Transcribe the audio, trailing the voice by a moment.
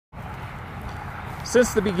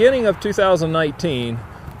Since the beginning of 2019,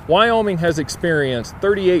 Wyoming has experienced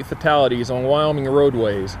 38 fatalities on Wyoming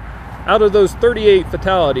roadways. Out of those 38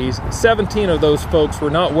 fatalities, 17 of those folks were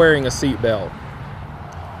not wearing a seatbelt.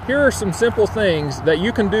 Here are some simple things that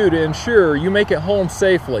you can do to ensure you make it home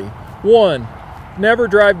safely. 1. Never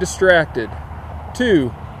drive distracted. 2.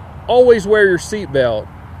 Always wear your seatbelt.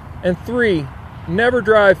 And 3. Never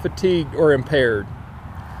drive fatigued or impaired.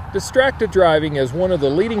 Distracted driving is one of the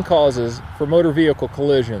leading causes for motor vehicle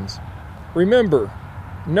collisions. Remember,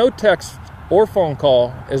 no text or phone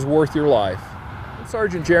call is worth your life. I'm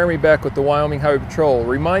Sergeant Jeremy Beck with the Wyoming Highway Patrol,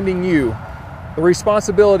 reminding you the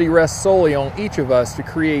responsibility rests solely on each of us to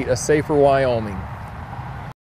create a safer Wyoming.